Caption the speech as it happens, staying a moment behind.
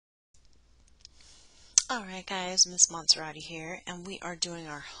Alright guys, Miss Monserrati here, and we are doing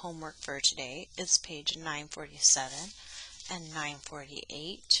our homework for today. It's page 947 and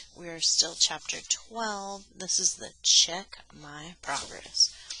 948. We are still chapter 12. This is the check my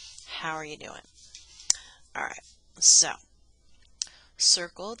progress. How are you doing? Alright, so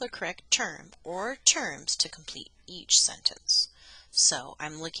circle the correct term or terms to complete each sentence. So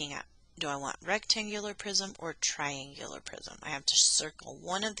I'm looking at, do I want rectangular prism or triangular prism? I have to circle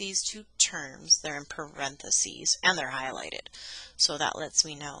one of these two terms. They're in parentheses and they're highlighted. So that lets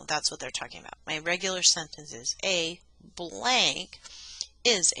me know that's what they're talking about. My regular sentence is a blank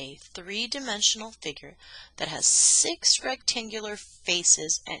is a three-dimensional figure that has 6 rectangular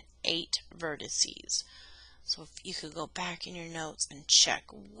faces and 8 vertices. So if you could go back in your notes and check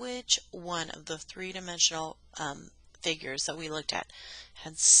which one of the three-dimensional figures that we looked at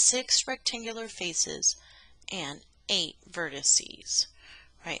had 6 rectangular faces and 8 vertices.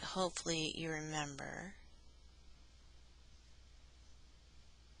 Right, hopefully you remember.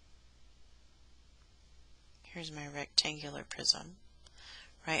 Here's my rectangular prism.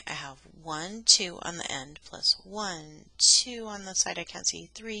 Right, I have 1, 2 on the end, plus 1, 2 on the side I can't see,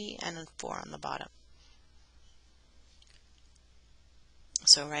 3, and then 4 on the bottom.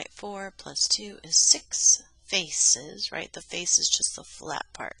 So right, 4 plus 2 is 6 faces, right? The face is just the flat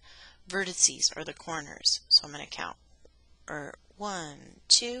part. Vertices are the corners. So I'm going to count. 1,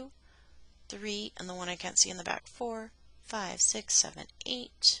 2, 3, and the one I can't see in the back, 4, 5, 6, 7,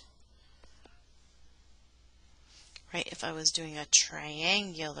 8. Right, if I was doing a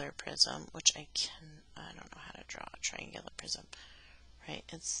triangular prism, which I don't know how to draw a triangular prism. Right,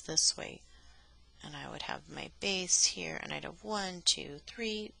 it's this way. And I would have my base here, and I'd have 1, 2,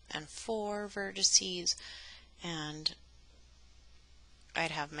 3, and 4 vertices, and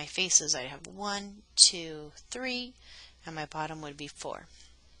I'd have my faces. I'd have 1, 2, 3, and my bottom would be 4.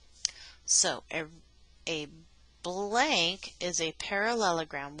 So a blank is a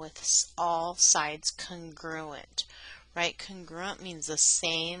parallelogram with all sides congruent. Right? Congruent means the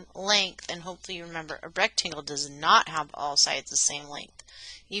same length, and hopefully you remember a rectangle does not have all sides the same length.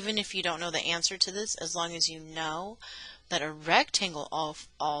 Even if you don't know the answer to this, as long as you know that a rectangle,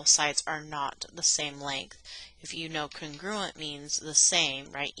 all sides are not the same length. If you know congruent means the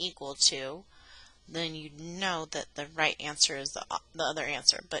same, right, equal to, then you know that the right answer is the other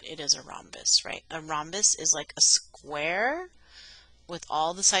answer, but it is a rhombus, right? A rhombus is like a square with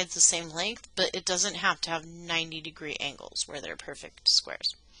all the sides the same length, but it doesn't have to have 90-degree angles where they're perfect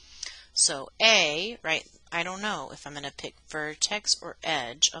squares. So A, right, I don't know if I'm going to pick vertex or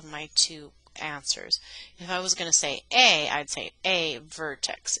edge of my two answers. If I was going to say A, I'd say a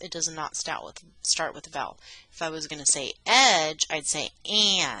vertex. It does not start with a vowel. If I was going to say edge, I'd say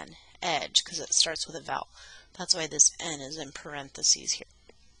an edge because it starts with a vowel. That's why this N is in parentheses here.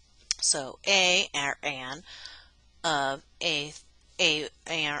 So A or an of a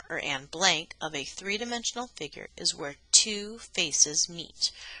or an blank of a three-dimensional figure is where two faces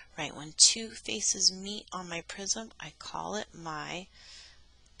meet. Right, when two faces meet on my prism, I call it my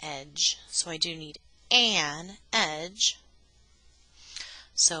edge. So I do need an edge.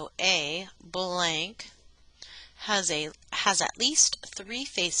 So a blank has at least 3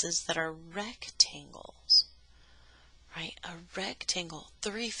 faces that are rectangles. Right, a rectangle,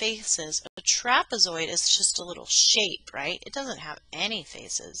 3 faces. A trapezoid is just a little shape, right? It doesn't have any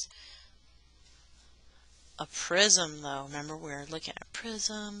faces. A prism, though, remember we're looking at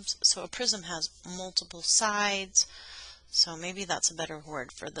prisms. So a prism has multiple sides. So maybe that's a better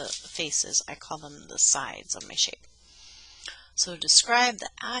word for the faces. I call them the sides of my shape. So describe the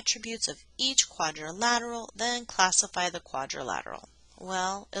attributes of each quadrilateral, then classify the quadrilateral.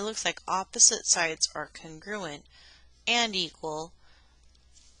 Well, it looks like opposite sides are congruent and equal,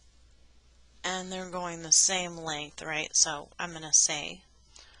 and they're going the same length, right? So I'm going to say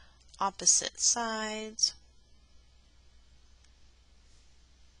opposite sides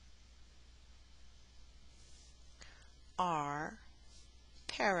are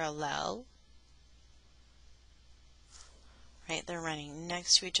parallel. Right, they're running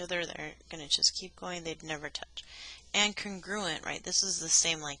next to each other. They're going to just keep going. They'd never touch. And congruent, right? This is the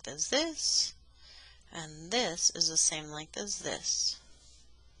same length as this, and this is the same length as this.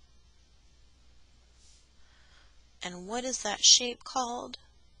 And what is that shape called?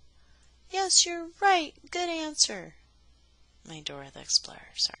 Yes, you're right. Good answer. My Dora the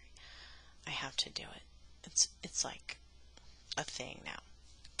Explorer. Sorry. I have to do it. It's like a thing now.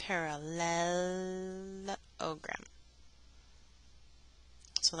 Parallelogram.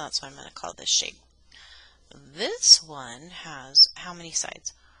 So that's what I'm going to call this shape. This one has how many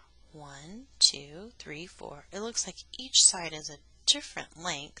sides? 1, 2, 3, 4. It looks like each side is a different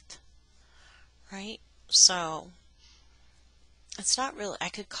length, right? So it's not really, I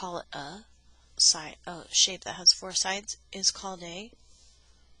could call it a shape that has 4 sides is called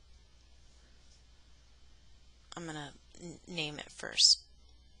I'm going to name it first.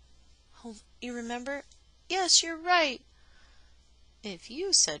 You remember? Yes, you're right. If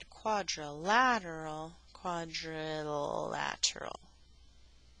you said quadrilateral,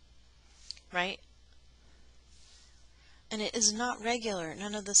 right? And it is not regular.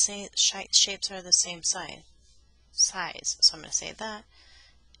 None of the shapes are the same size. So I'm going to say that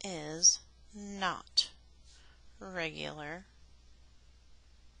is not regular.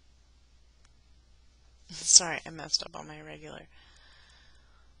 Sorry, I messed up on my regular.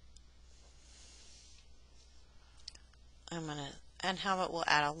 And how about we'll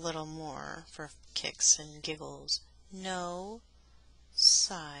add a little more for kicks and giggles. No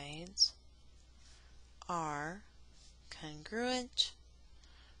sides are congruent.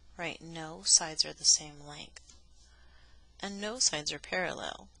 Right, no sides are the same length. And no sides are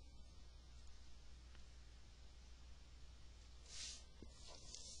parallel.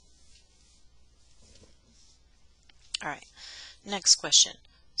 Alright, next question.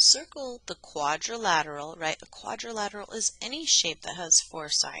 Circle the quadrilateral, right? A quadrilateral is any shape that has 4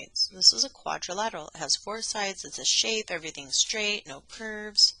 sides. This is a quadrilateral. It has 4 sides. It's a shape. Everything's straight. No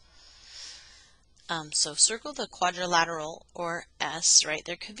curves. So circle the quadrilateral, or S, right?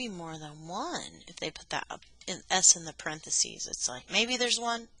 There could be more than one if they put that up in S in the parentheses. It's like maybe there's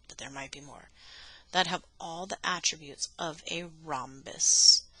one, but there might be more. That have all the attributes of a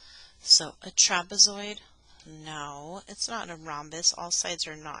rhombus. So a trapezoid, no, it's not a rhombus. All sides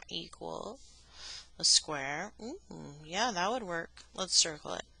are not equal. A square, yeah, that would work. Let's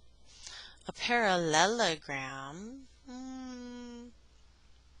circle it. A parallelogram,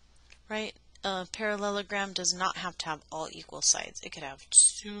 right? A parallelogram does not have to have all equal sides. It could have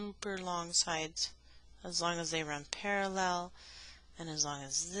super long sides as long as they run parallel, and as long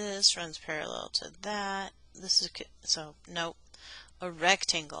as this runs parallel to that. This is so nope. A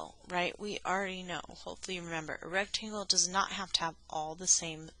rectangle, right? We already know. Hopefully you remember. A rectangle does not have to have all the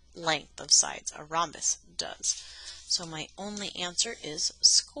same length of sides. A rhombus does. So my only answer is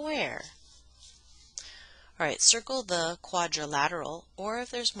square. All right, circle the quadrilateral, or if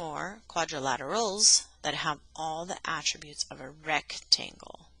there's more, quadrilaterals that have all the attributes of a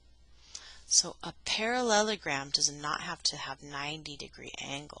rectangle. So a parallelogram does not have to have 90-degree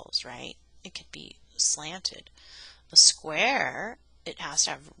angles, right? It could be slanted. A square, it has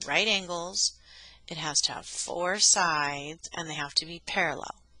to have right angles, it has to have 4 sides, and they have to be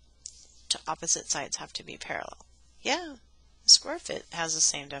parallel. Opposite sides have to be parallel. Yeah. Square fit has the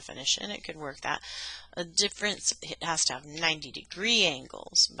same definition. It could work that. A difference, it has to have 90-degree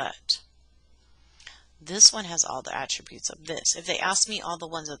angles, but this one has all the attributes of this. If they ask me all the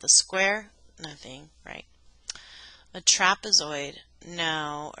ones of the square, nothing, right? A trapezoid,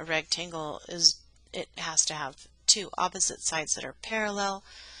 no. A rectangle it has to have 2 opposite sides that are parallel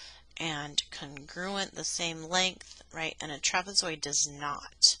and congruent, the same length, right? And a trapezoid does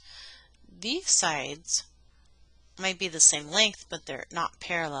not. These sides might be the same length, but they're not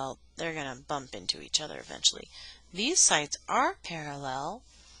parallel. They're going to bump into each other eventually. These sides are parallel,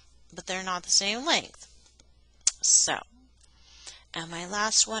 but they're not the same length. So, and my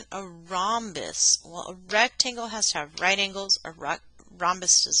last one, a rhombus. Well, a rectangle has to have right angles. A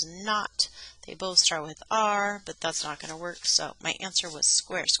rhombus does not. They both start with R, but that's not going to work. So my answer was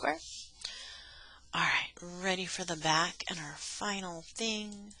square, square. All right, ready for the back and our final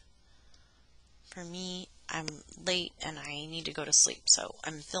thing. For me, I'm late and I need to go to sleep, so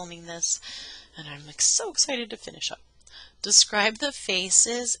I'm filming this and I'm so excited to finish up. Describe the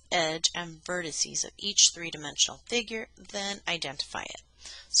faces, edge, and vertices of each three-dimensional figure, then identify it.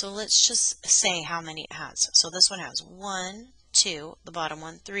 So let's just say how many it has. So this one has 1, 2, the bottom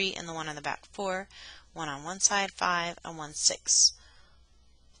one 3, and the one on the back 4, one on one side 5, and one 6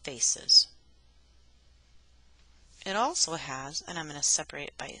 faces. It also has, and I'm going to separate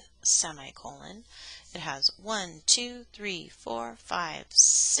it by semicolon, it has 1, 2, 3, 4, 5,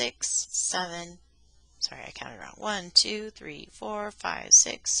 6, 7, sorry, I counted wrong. 1, 2, 3, 4, 5,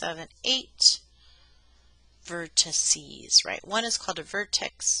 6, 7, 8 vertices, right? One is called a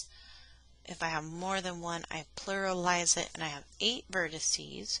vertex. If I have more than one, I pluralize it, and I have 8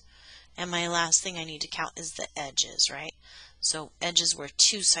 vertices. And my last thing I need to count is the edges, right? So edges where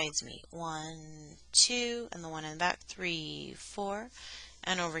 2 sides meet. 1, 2, and the one in the back, 3, 4.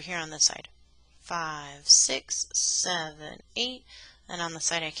 And over here on this side, 5, 6, 7, 8. And on the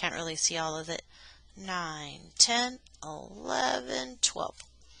side, I can't really see all of it. 9, 10, 11, 12.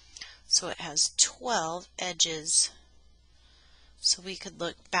 So it has 12 edges. So we could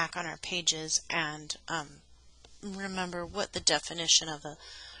look back on our pages and remember what the definition of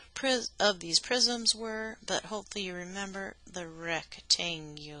these prisms were, but hopefully you remember the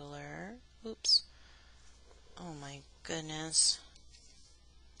rectangular, oops, oh my goodness,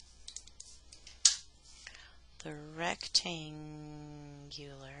 the rectangular,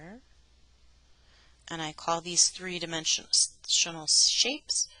 and I call these three-dimensional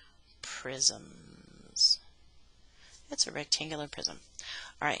shapes prisms. It's a rectangular prism.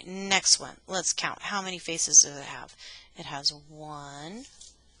 All right, next one. Let's count. How many faces does it have? It has one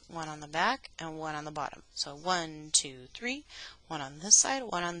on the back, and one on the bottom. So 1, 2, 3, one on this side,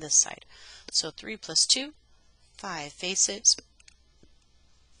 one on this side. So 3 plus 2, 5 faces.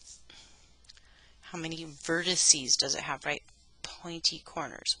 How many vertices does it have, right? Pointy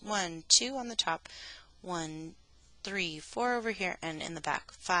corners. 1, 2 on the top, 1, 3, 4 over here, and in the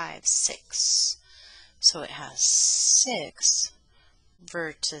back, 5, 6. So it has 6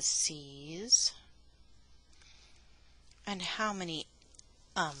 vertices. And how many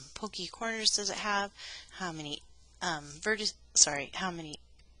pokey corners does it have? How many how many,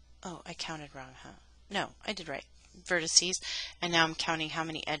 oh, I counted wrong, huh? No, I did right. Vertices, and now I'm counting how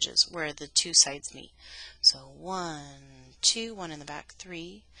many edges where the two sides meet. So 1, 2, 1 in the back,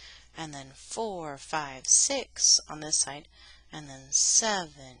 3, and then 4, 5, 6 on this side, and then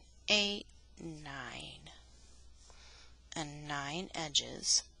 7, 8, 9, and 9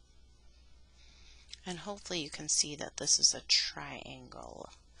 edges. And hopefully you can see that this is a triangle.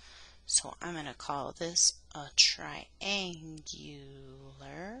 So I'm going to call this a triangular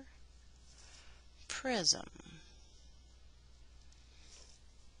prism.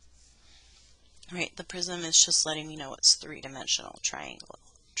 Right, the prism is just letting me know it's three-dimensional triangle.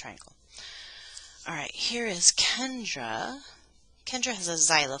 All right, here is Kendra. Kendra has a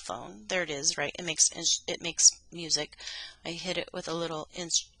xylophone. There it is, right? It makes music. I hit it with a little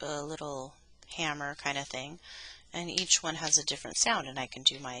hammer kind of thing, and each one has a different sound, and I can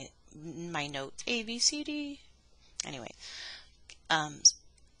do my notes A, B, C, D. Anyway,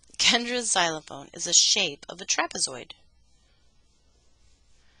 Kendra's xylophone is a shape of a trapezoid,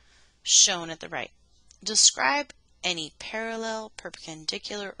 shown at the right. Describe any parallel,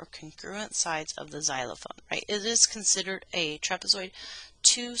 perpendicular, or congruent sides of the xylophone. Right? It is considered a trapezoid.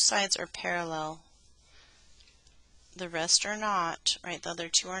 2 sides are parallel. The rest are not. Right? The other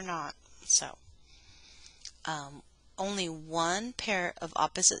 2 are not. So, only one pair of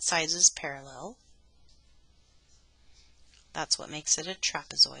opposite sides is parallel. That's what makes it a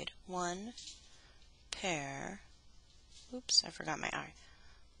trapezoid. One pair, oops, I forgot my I,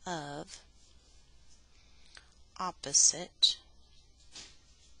 of opposite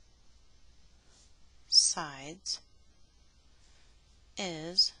sides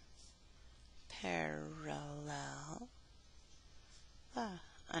is parallel.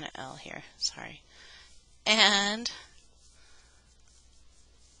 An L here, sorry. And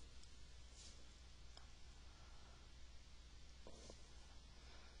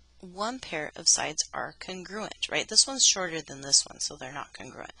one pair of sides are congruent, right? This one's shorter than this one, so they're not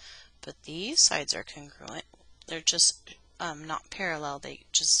congruent. But these sides are congruent. They're just not parallel. They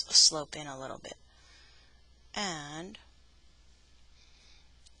just slope in a little bit. And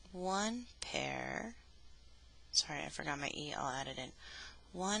one pair, sorry, I forgot my E, I'll add it in.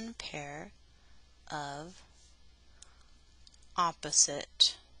 One pair of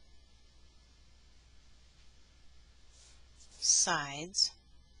opposite sides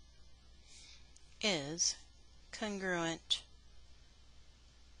is congruent.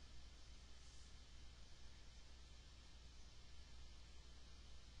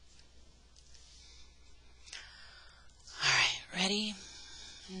 Alright, ready?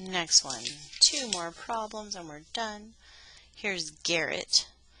 Next one. 2 more problems and we're done. Here's Garrett.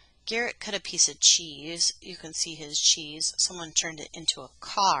 Garrett cut a piece of cheese. You can see his cheese. Someone turned it into a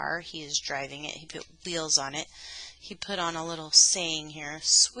car. He is driving it. He put wheels on it. He put on a little saying here,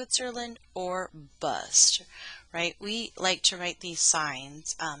 Switzerland or bust, right? We like to write these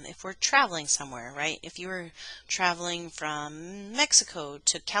signs if we're traveling somewhere, right? If you were traveling from Mexico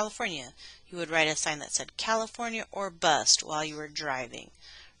to California, you would write a sign that said California or bust while you were driving.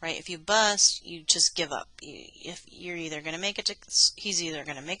 Right? If you bust, you just give up. If you're either going to make it to, he's either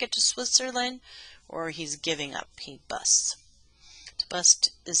going to make it to Switzerland or he's giving up. He busts. To bust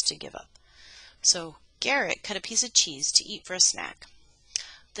is to give up. So Garrett cut a piece of cheese to eat for a snack.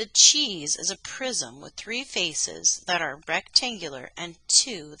 The cheese is a prism with 3 faces that are rectangular and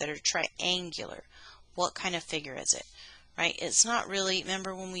 2 that are triangular. What kind of figure is it? Right? It's not really,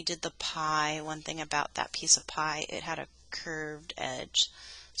 remember when we did the pie, one thing about that piece of pie, it had a curved edge.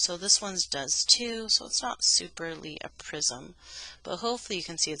 So this one's does too, so it's not superly a prism, but hopefully you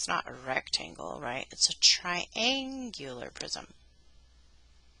can see it's not a rectangle, right? It's a triangular prism.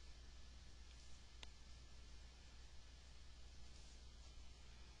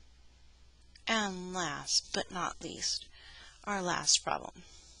 And last but not least, our last problem,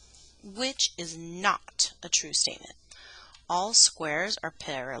 which is not a true statement. All squares are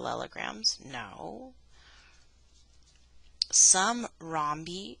parallelograms. No. Some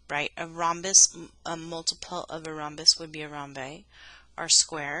rhombi, right? A rhombus, a multiple of a rhombus would be a rhombi, are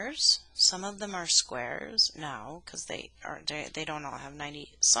squares. Some of them are squares. No, because they don't all have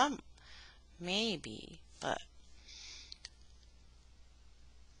 90. Some maybe, but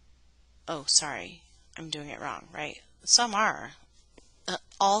oh, sorry, I'm doing it wrong, right? Some are.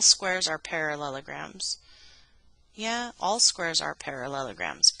 All squares are parallelograms. Yeah, all squares are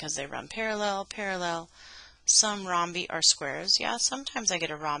parallelograms because they run parallel, parallel. Some rhombi are squares. Yeah, sometimes I get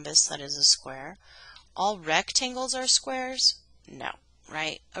a rhombus that is a square. All rectangles are squares? No,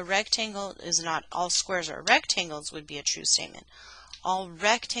 right? A rectangle is not, all squares are rectangles would be a true statement. All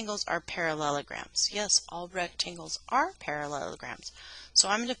rectangles are parallelograms. Yes, all rectangles are parallelograms. So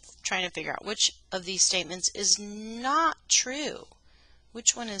I'm trying to figure out which of these statements is not true.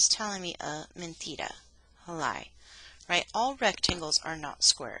 Which one is telling me a mentira, a lie, right? All rectangles are not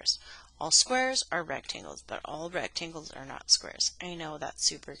squares. All squares are rectangles, but all rectangles are not squares. I know that's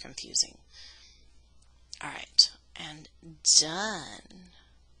super confusing. All right, and done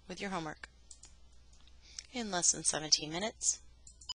with your homework in less than 17 minutes.